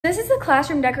this is the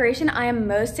classroom decoration I am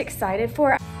most excited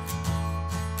for.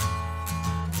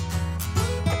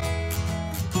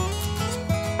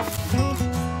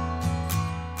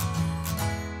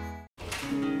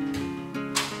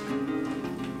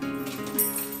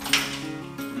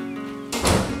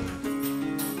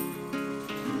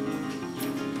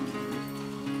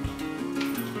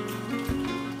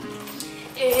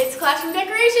 It's classroom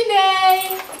decoration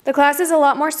day! The class is a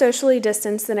lot more socially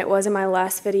distanced than it was in my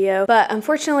last video, but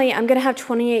unfortunately I'm gonna have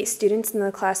 28 students in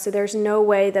the class, so there's no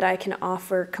way that I can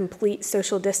offer complete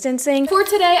social distancing. For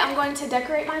today, I'm going to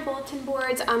decorate my bulletin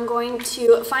boards. I'm going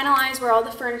to finalize where all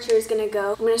the furniture is gonna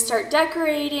go. I'm gonna start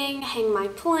decorating, hang my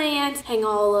plants, hang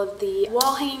all of the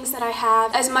wall hangings that I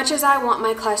have. As much as I want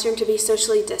my classroom to be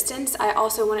socially distanced, I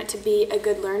also want it to be a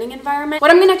good learning environment.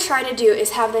 What I'm gonna try to do is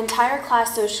have the entire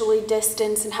class socially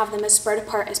distanced and have them as spread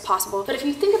apart as possible. But if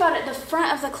you think about it, the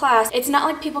front of the class, it's not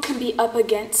like people can be up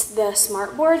against the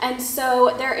smart board, and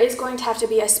so there is going to have to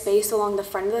be a space along the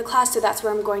front of the class, so that's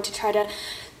where I'm going to try to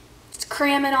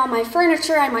cram in all my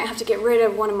furniture. I might have to get rid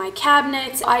of one of my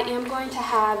cabinets. I am going to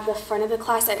have the front of the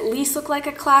class at least look like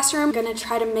a classroom. I'm going to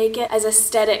try to make it as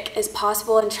aesthetic as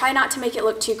possible and try not to make it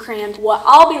look too crammed. What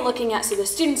I'll be looking at, so the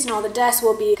students and all the desks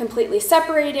will be completely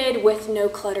separated with no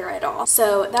clutter at all.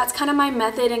 So that's kind of my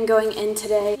method in going in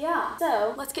today. Yeah,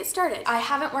 so let's get started. I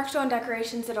haven't worked on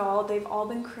decorations at all. They've all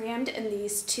been crammed in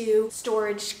these two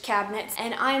storage cabinets,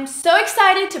 and I am so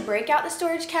excited to break out the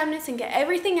storage cabinets and get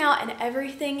everything out and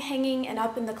everything hanging and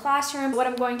up in the classroom. What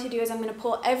I'm going to do is I'm going to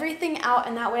pull everything out,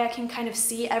 and that way I can kind of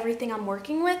see everything I'm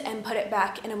working with and put it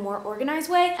back in a more organized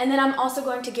way. And then I'm also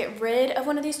going to get rid of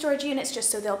one of these storage units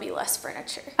just so there'll be less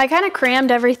furniture. I kind of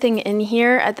crammed everything in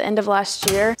here at the end of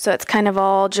last year, so it's kind of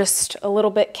all just a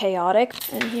little bit chaotic.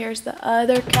 And here's the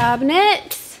other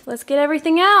cabinet. Let's get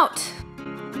everything out.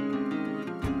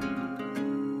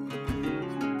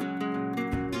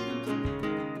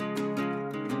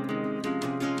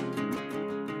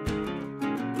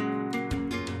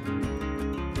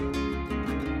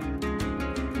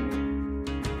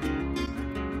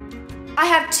 I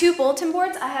have two bulletin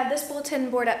boards. I have this bulletin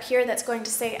board up here that's going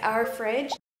to say our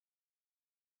fridge,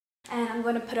 and I'm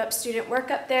going to put up student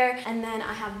work up there. And then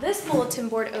I have this bulletin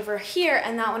board over here,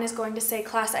 and that one is going to say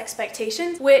class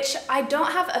expectations, which I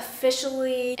don't have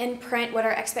officially in print what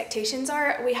our expectations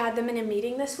are. We had them in a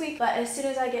meeting this week, but as soon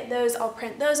as I get those, I'll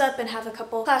print those up and have a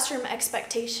couple classroom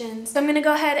expectations. So I'm going to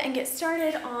go ahead and get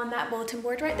started on that bulletin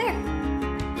board right there.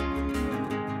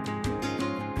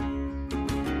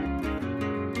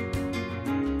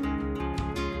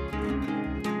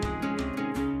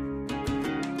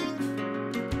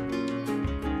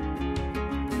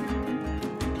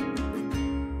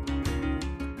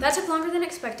 That took longer than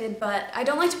expected, but I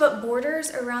don't like to put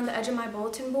borders around the edge of my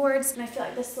bulletin boards, and I feel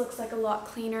like this looks like a lot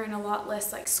cleaner and a lot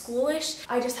less like schoolish.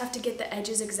 I just have to get the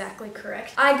edges exactly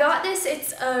correct. I got this,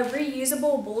 it's a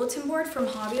reusable bulletin board from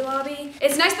Hobby Lobby.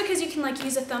 It's nice because you can like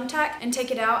use a thumbtack and take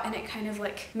it out and it kind of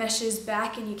like meshes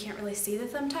back and you can't really see the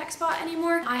thumbtack spot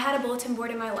anymore. I had a bulletin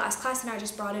board in my last class and I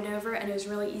just brought it over, and it was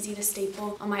really easy to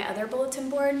staple on my other bulletin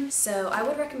board, so I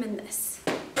would recommend this.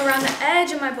 Around the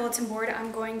edge of my bulletin board,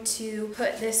 I'm going to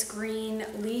put this green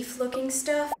leaf looking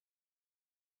stuff.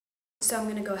 So I'm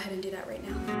gonna go ahead and do that right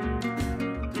now.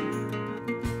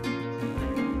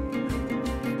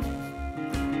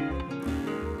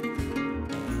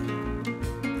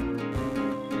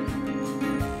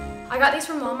 I got these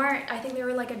from Walmart. I think they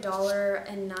were like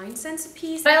 $1.09 a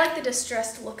piece, but I like the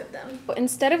distressed look of them.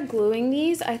 Instead of gluing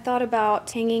these, I thought about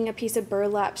hanging a piece of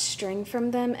burlap string from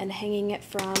them and hanging it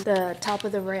from the top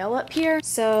of the rail up here.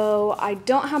 So I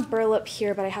don't have burlap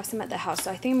here, but I have some at the house, so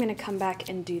I think I'm gonna come back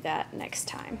and do that next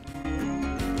time.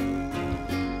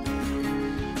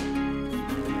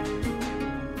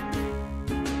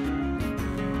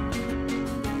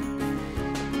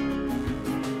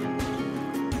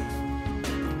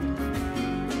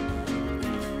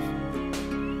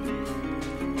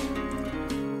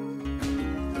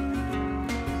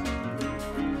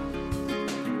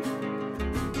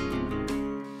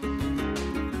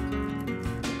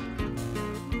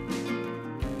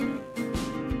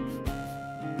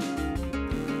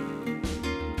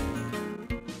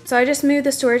 So I just moved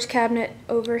the storage cabinet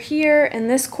over here in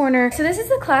this corner. So this is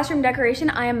the classroom decoration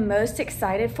I am most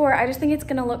excited for. I just think it's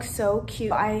gonna look so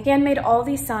cute. I handmade all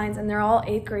these signs and they're all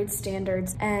 8th grade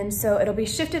standards. And so it'll be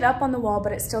shifted up on the wall,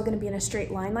 but it's still gonna be in a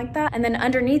straight line like that. And then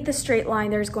underneath the straight line,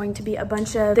 there's going to be a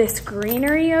bunch of this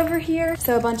greenery over here.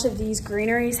 So a bunch of these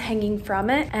greeneries hanging from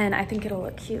it. And I think it'll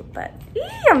look cute, but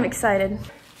I'm excited.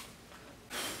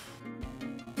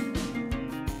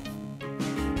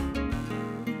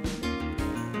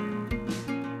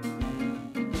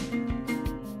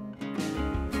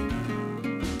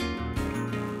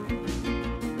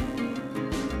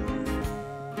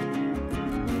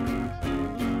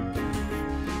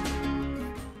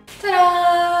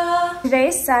 today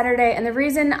is Saturday, and the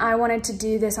reason I wanted to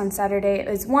do this on Saturday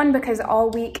is one, because all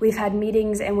week we've had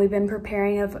meetings and we've been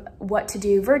preparing of what to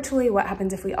do virtually, what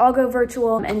happens if we all go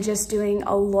virtual, and just doing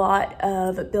a lot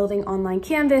of building online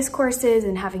Canvas courses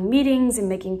and having meetings and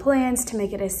making plans to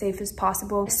make it as safe as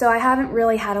possible. So I haven't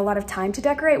really had a lot of time to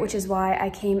decorate, which is why I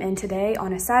came in today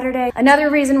on a Saturday. Another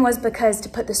reason was because to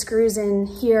put the screws in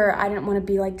here, I didn't want to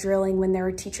be like drilling when there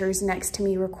were teachers next to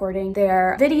me recording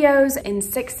their videos. In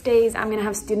 6 days, I'm gonna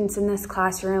have students in this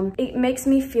classroom. It makes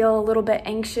me feel a little bit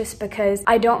anxious because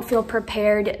I don't feel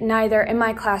prepared neither in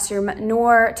my classroom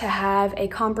nor to have a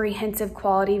comprehensive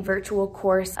quality virtual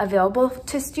course available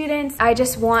to students. I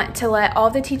just want to let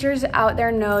all the teachers out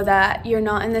there know that you're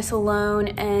not in this alone,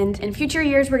 and in future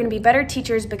years we're gonna be better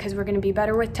teachers because we're gonna be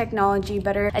better with technology,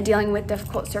 better at dealing with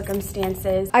difficult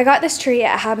circumstances. I got this tree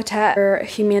at Habitat for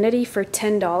Humanity for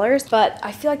 $10, but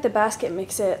I feel like the basket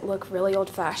makes it look really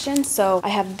old-fashioned, so I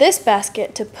have this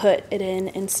basket to put it in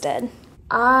instead.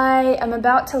 I am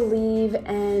about to leave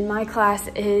and my class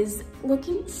is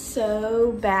looking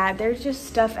so bad. There's just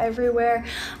stuff everywhere.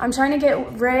 I'm trying to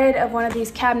get rid of one of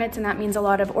these cabinets, and that means a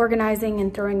lot of organizing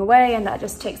and throwing away, and that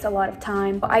just takes a lot of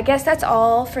time. I guess that's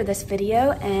all for this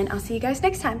video, and I'll see you guys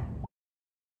next time.